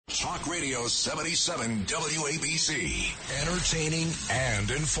Talk Radio 77 WABC. Entertaining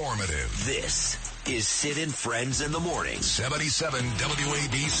and informative. This is Sid and Friends in the Morning. 77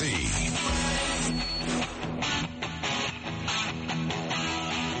 WABC.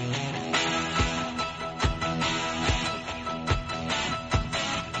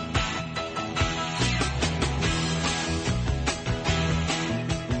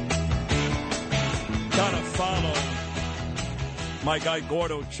 My guy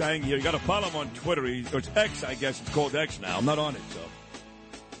Gordo Chang here. You got to follow him on Twitter. It's X, I guess. It's called X now. I'm not on it, so.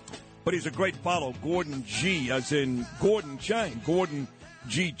 But he's a great follow. Gordon G, as in Gordon Chang. Gordon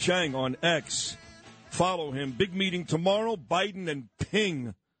G. Chang on X. Follow him. Big meeting tomorrow. Biden and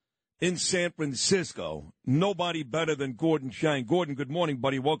Ping in San Francisco. Nobody better than Gordon Chang. Gordon, good morning,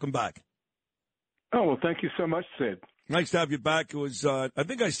 buddy. Welcome back. Oh, well, thank you so much, Sid. Nice to have you back. It was, I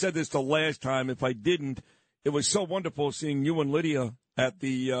think I said this the last time. If I didn't, it was so wonderful seeing you and Lydia at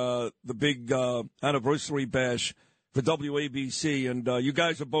the big anniversary bash for WABC, and you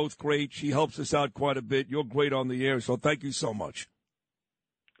guys are both great. She helps us out quite a bit. You're great on the air, so thank you so much.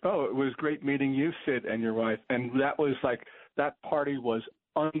 Oh, it was great meeting you, Sid, and your wife, and that party was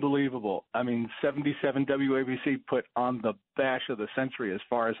unbelievable. I mean, 77 WABC put on the bash of the century as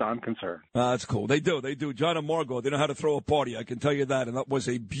far as I'm concerned. That's cool. They do. John and Margot, they know how to throw a party, I can tell you that, and that was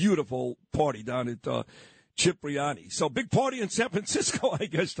a beautiful party down at Cipriani. So big party in San Francisco, I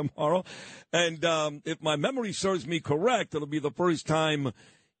guess, tomorrow. And if my memory serves me correct, it'll be the first time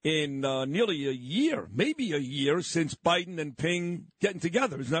in nearly a year, maybe a year, since Biden and Ping getting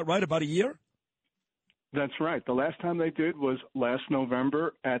together. Isn't that right? About a year? That's right. The last time they did was last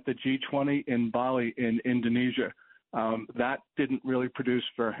November at the G20 in Bali in Indonesia. That didn't really produce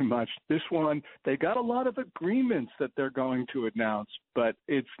very much. This one, they got a lot of agreements that they're going to announce, but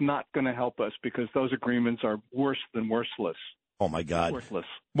it's not going to help us because those agreements are worse than worthless. Oh, my God. Worthless.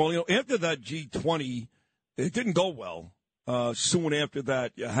 Well, after that G20, it didn't go well. Soon after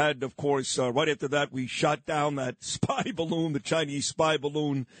that, you had, of course, right after that, we shot down that spy balloon, the Chinese spy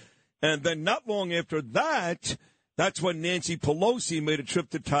balloon. And then not long after that, that's when Nancy Pelosi made a trip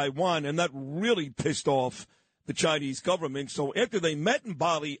to Taiwan, and that really pissed off the Chinese government. So after they met in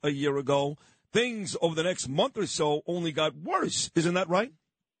Bali a year ago, things over the next month or so only got worse. Isn't that right?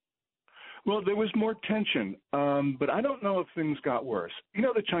 Well, there was more tension, but I don't know if things got worse. You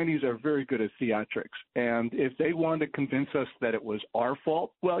know, the Chinese are very good at theatrics, and if they wanted to convince us that it was our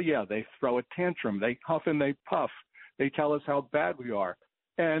fault, well, yeah, they throw a tantrum. They huff and they puff. They tell us how bad we are.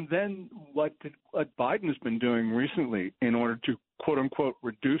 And then what Biden has been doing recently in order to, quote, unquote,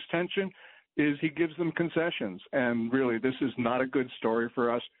 reduce tension is he gives them concessions. And really, this is not a good story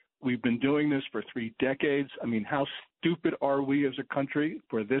for us. We've been doing this for 3 decades. I mean, how stupid are we as a country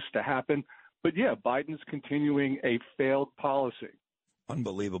for this to happen? But, yeah, Biden's continuing a failed policy.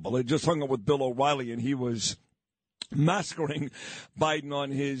 Unbelievable. I just hung up with Bill O'Reilly, and he was massacring Biden on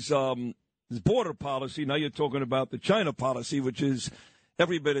his border policy. Now you're talking about the China policy, which is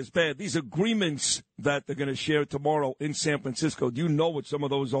every bit as bad. These agreements that they're going to share tomorrow in San Francisco, do you know what some of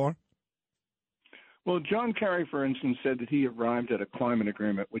those are? Well, John Kerry, for instance, said that he arrived at a climate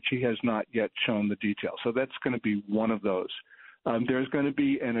agreement, which he has not yet shown the details. So that's going to be one of those. There's going to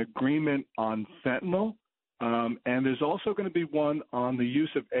be an agreement on fentanyl, and there's also going to be one on the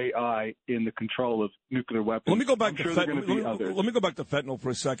use of AI in the control of nuclear weapons. Let me go back Let me go back to fentanyl for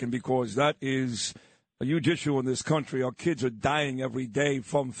a second, because that is a huge issue in this country. Our kids are dying every day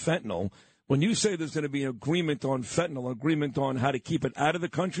from fentanyl. When you say there's going to be an agreement on fentanyl, an agreement on how to keep it out of the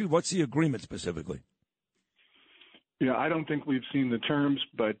country, what's the agreement specifically? Yeah, I don't think we've seen the terms,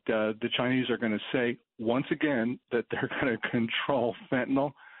 but the Chinese are going to say once again that they're going to control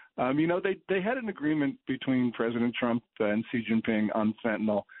fentanyl. You know, they had an agreement between President Trump and Xi Jinping on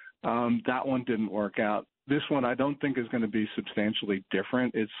fentanyl. That one didn't work out. This one I don't think is going to be substantially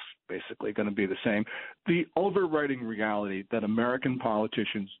different. It's basically going to be the same. The overriding reality that American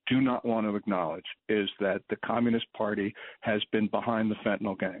politicians do not want to acknowledge is that the Communist Party has been behind the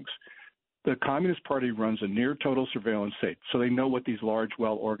fentanyl gangs. The Communist Party runs a near-total surveillance state, so they know what these large,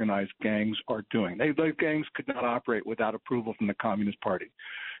 well-organized gangs are doing. The gangs could not operate without approval from the Communist Party.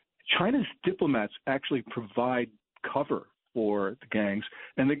 China's diplomats actually provide cover for the gangs,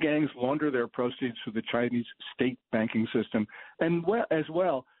 and the gangs launder their proceeds through the Chinese state banking system. And as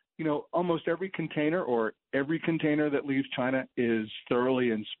well, you know, almost every container that leaves China is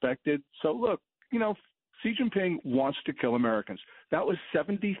thoroughly inspected. So look, you know, Xi Jinping wants to kill Americans. That was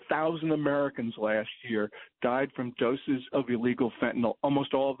 70,000 Americans last year died from doses of illegal fentanyl.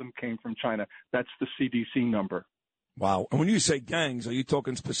 Almost all of them came from China. That's the CDC number. Wow. And when you say gangs, are you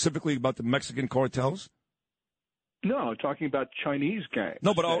talking specifically about the Mexican cartels? No, talking about Chinese gangs.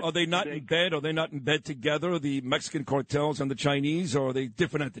 No, but are they not in bed? Are they not in bed together, the Mexican cartels and the Chinese, or are they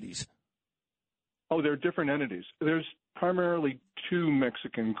different entities? Oh, they're different entities. There's primarily two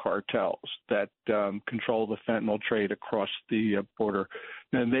Mexican cartels that control the fentanyl trade across the border.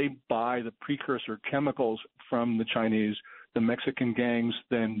 And they buy the precursor chemicals from the Chinese. The Mexican gangs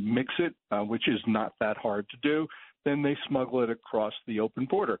then mix it, which is not that hard to do. Then they smuggle it across the open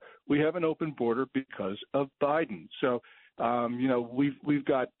border. We have an open border because of Biden. So, we've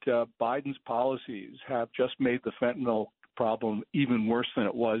got Biden's policies have just made the fentanyl problem even worse than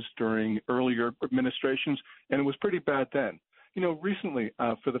it was during earlier administrations, and it was pretty bad then. Recently,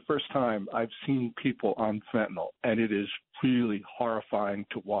 for the first time, I've seen people on fentanyl, and it is really horrifying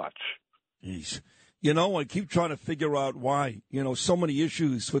to watch. Jeez. I keep trying to figure out why, so many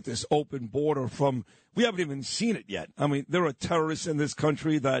issues with this open border we haven't even seen it yet. I mean, there are terrorists in this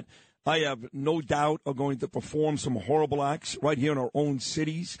country that I have no doubt are going to perform some horrible acts right here in our own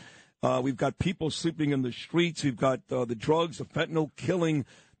cities. We've got people sleeping in the streets. We've got the drugs, the fentanyl, killing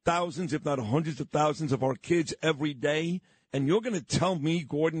thousands, if not hundreds of thousands of our kids every day. And you're going to tell me,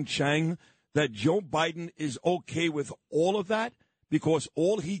 Gordon Chang, that Joe Biden is okay with all of that because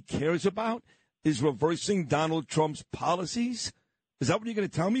all he cares about is reversing Donald Trump's policies? Is that what you're going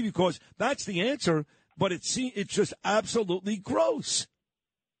to tell me? Because that's the answer, but it's just absolutely gross.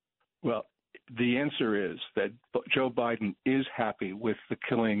 Well, the answer is that Joe Biden is happy with the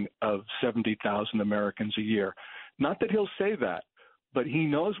killing of 70,000 Americans a year. Not that he'll say that, but he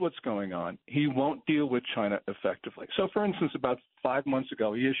knows what's going on. He won't deal with China effectively. So, for instance, about 5 months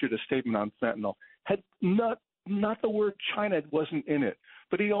ago, he issued a statement on fentanyl. Had not the word China wasn't in it.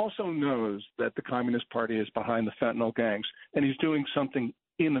 But he also knows that the Communist Party is behind the fentanyl gangs, and he's doing something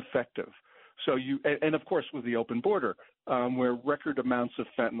ineffective. So and of course, with the open border, where record amounts of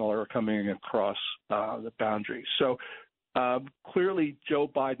fentanyl are coming across the boundary. So clearly, Joe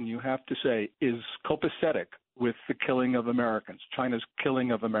Biden, you have to say, is copacetic with the killing of Americans, China's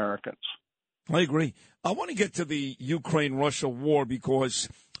killing of Americans. I agree. I want to get to the Ukraine-Russia war because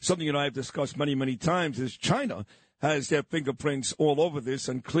something that I have discussed many, many times is China has their fingerprints all over this,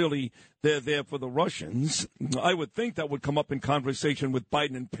 and clearly they're there for the Russians. I would think that would come up in conversation with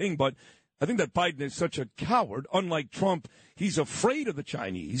Biden and Ping, but I think that Biden is such a coward. Unlike Trump, he's afraid of the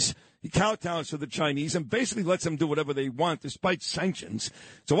Chinese. He kowtows to the Chinese and basically lets them do whatever they want despite sanctions.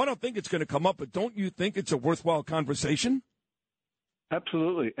 So I don't think it's going to come up, but don't you think it's a worthwhile conversation?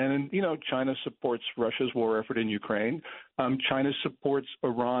 Absolutely. And, China supports Russia's war effort in Ukraine. China supports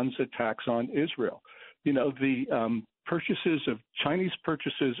Iran's attacks on Israel. The Chinese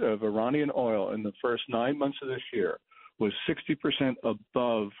purchases of Iranian oil in the first 9 months of this year was 60%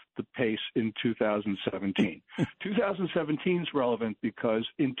 above the pace in 2017. 2017 is relevant because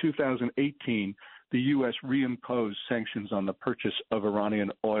in 2018, the U.S. reimposed sanctions on the purchase of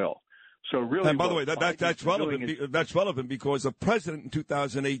Iranian oil. So really, and by the way, that's relevant. That's relevant because the president in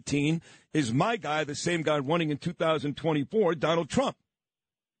 2018 is my guy, the same guy running in 2024, Donald Trump.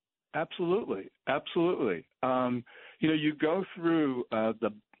 Absolutely. You go through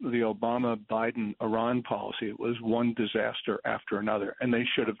the Obama-Biden Iran policy. It was one disaster after another, and they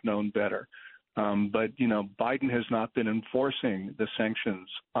should have known better. But Biden has not been enforcing the sanctions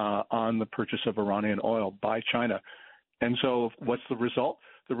on the purchase of Iranian oil by China. And so what's the result?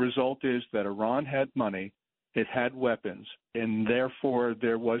 The result is that Iran had money, it had weapons, and therefore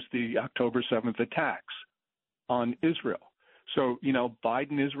there was the October 7th attacks on Israel. So,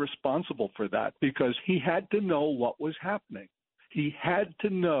 Biden is responsible for that because he had to know what was happening. He had to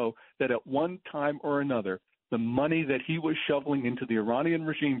know that at one time or another, the money that he was shoveling into the Iranian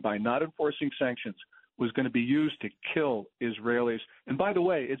regime by not enforcing sanctions was going to be used to kill Israelis. And by the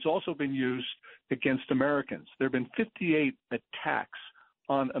way, it's also been used against Americans. There have been 58 attacks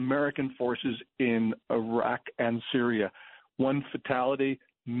on American forces in Iraq and Syria. One fatality,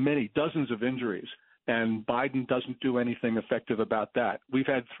 many dozens of injuries. And Biden doesn't do anything effective about that. We've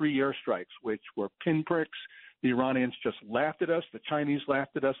had 3 airstrikes, which were pinpricks. The Iranians just laughed at us. The Chinese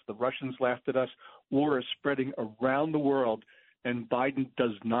laughed at us. The Russians laughed at us. War is spreading around the world, and Biden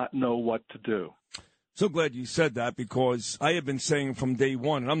does not know what to do. So glad you said that because I have been saying from day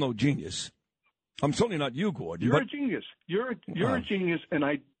one, and I'm no genius. I'm certainly not you, Gordon. You're a genius. You're a genius, and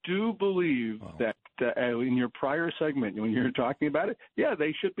I do believe that in your prior segment, when you were talking about it, yeah,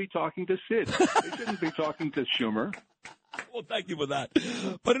 they should be talking to Sid. They shouldn't be talking to Schumer. Well, thank you for that.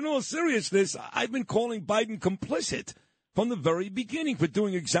 But in all seriousness, I've been calling Biden complicit. from the very beginning for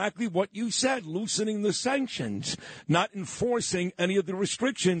doing exactly what you said, loosening the sanctions, not enforcing any of the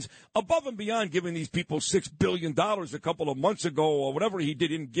restrictions, above and beyond giving these people $6 billion a couple of months ago or whatever he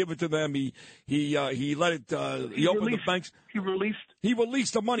didn't give it to them. He let it, he opened the banks. He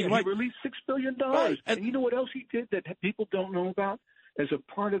released the money, right? He released $6 billion. Right. And you know what else he did that people don't know about? As a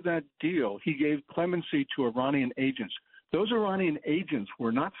part of that deal, he gave clemency to Iranian agents. Those Iranian agents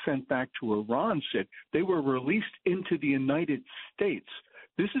were not sent back to Iran, Sid. They were released into the United States.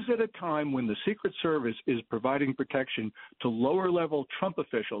 This is at a time when the Secret Service is providing protection to lower-level Trump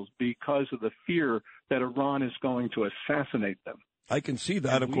officials because of the fear that Iran is going to assassinate them. I can see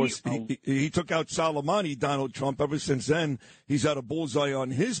that. Of course, he took out Soleimani, Donald Trump. Ever since then, he's had a bullseye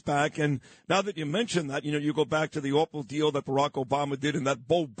on his back. And now that you mention that, you go back to the awful deal that Barack Obama did and that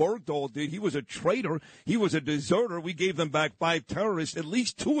Bo Bergdahl did. He was a traitor. He was a deserter. We gave them back 5 terrorists. At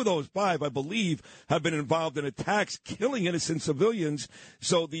least 2 of those 5, I believe, have been involved in attacks, killing innocent civilians.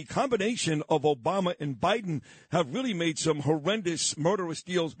 So the combination of Obama and Biden have really made some horrendous, murderous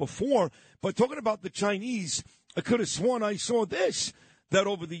deals before. But talking about the Chinese, I could have sworn I saw this, that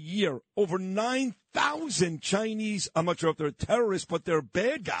over the year, over 9,000 Chinese, I'm not sure if they're terrorists, but they're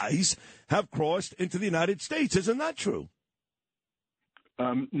bad guys, have crossed into the United States. Isn't that true?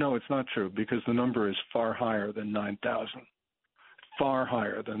 No, it's not true, because the number is far higher than 9,000. Far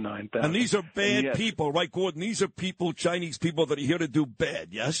higher than 9,000. And these are bad people, right, Gordon? These are people, Chinese people, that are here to do bad,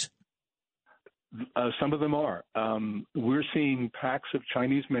 yes? Some of them are. We're seeing packs of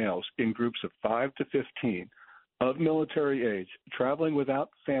Chinese males in groups of 5 to 15 of military age, traveling without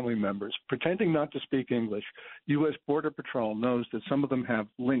family members, pretending not to speak English. U.S. Border Patrol knows that some of them have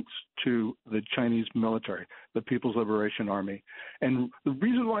links to the Chinese military, the People's Liberation Army. And the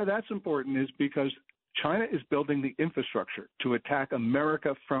reason why that's important is because China is building the infrastructure to attack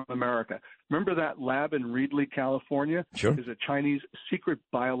America from America. Remember that lab in Reedley, California? Sure. Is a Chinese secret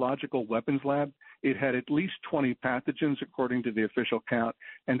biological weapons lab. It had at least 20 pathogens, according to the official count,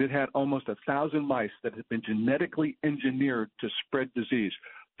 and it had almost 1,000 mice that had been genetically engineered to spread disease.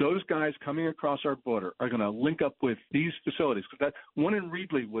 Those guys coming across our border are going to link up with these facilities. That one in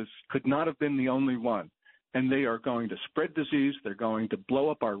Reedley could not have been the only one. And they are going to spread disease. They're going to blow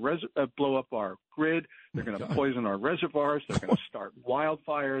up our grid. They're going to poison our reservoirs. They're going to start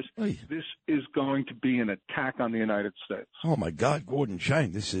wildfires. This is going to be an attack on the United States. Oh, my God, Gordon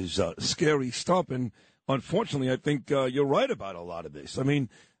Chang, this is scary stuff. And unfortunately, I think you're right about a lot of this. I mean,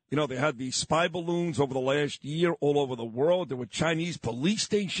 they had these spy balloons over the last year all over the world. There were Chinese police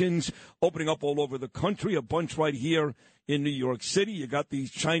stations opening up all over the country, a bunch right here in New York City. You got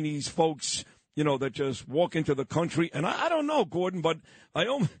these Chinese folks that just walk into the country. And I don't know, Gordon, but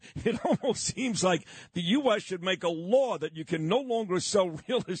it almost seems like the U.S. should make a law that you can no longer sell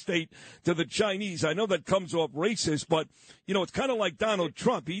real estate to the Chinese. I know that comes off racist, but, it's kind of like Donald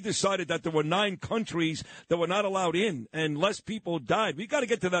Trump. He decided that there were 9 countries that were not allowed in, and less people died. We got to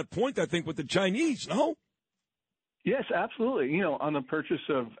get to that point, I think, with the Chinese, no? Yes, absolutely. On the purchase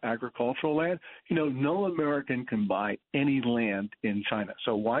of agricultural land, no American can buy any land in China.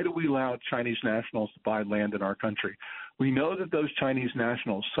 So why do we allow Chinese nationals to buy land in our country? We know that those Chinese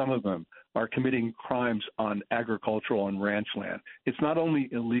nationals, some of them, are committing crimes on agricultural and ranch land. It's not only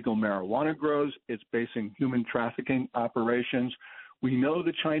illegal marijuana grows, it's basing human trafficking operations. We know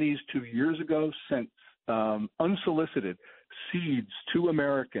the Chinese 2 years ago sent unsolicited seeds to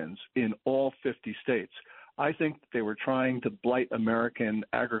Americans in all 50 states. I think they were trying to blight American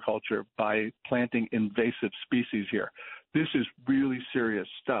agriculture by planting invasive species here. This is really serious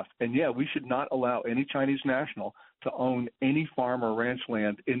stuff. And, we should not allow any Chinese national to own any farm or ranch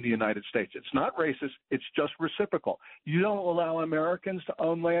land in the United States. It's not racist. It's just reciprocal. You don't allow Americans to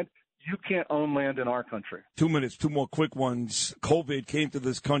own land. You can't own land in our country. 2 minutes, 2 more quick ones. COVID came to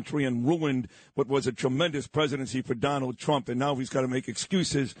this country and ruined what was a tremendous presidency for Donald Trump, and now he's got to make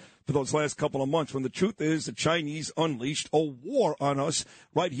excuses for those last couple of months, when the truth is the Chinese unleashed a war on us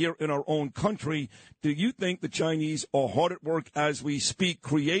right here in our own country. Do you think the Chinese are hard at work as we speak,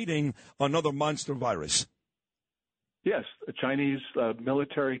 creating another monster virus? Yes, the Chinese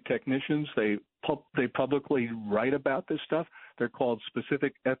military technicians, they publicly write about this stuff. They're called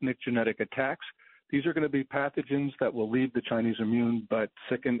specific ethnic genetic attacks. These are going to be pathogens that will leave the Chinese immune but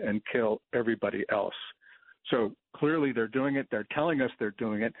sicken and kill everybody else. So clearly they're doing it. They're telling us they're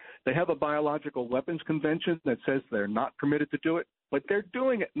doing it. They have a biological weapons convention that says they're not permitted to do it, but they're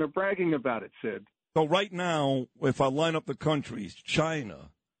doing it, and they're bragging about it, Sid. So right now, if I line up the countries, China,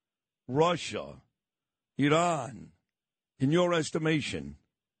 Russia, Iran, in your estimation,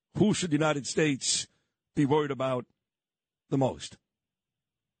 who should the United States be worried about the most?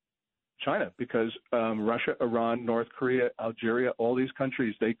 China because Russia, Iran, North Korea, Algeria, all these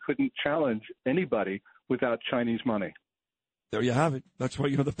countries, they couldn't challenge anybody without Chinese money. There you have it. That's why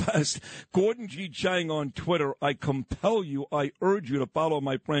you're the best. Gordon G. Chang on Twitter. I compel you, I urge you to follow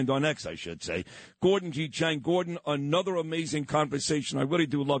my friend on X, I should say. Gordon G. Chang. Gordon, another amazing conversation. I really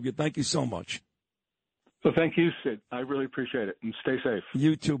do love you. Thank you so much. So thank you, Sid. I really appreciate it. And stay safe.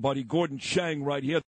 You too, buddy. Gordon Chang right here.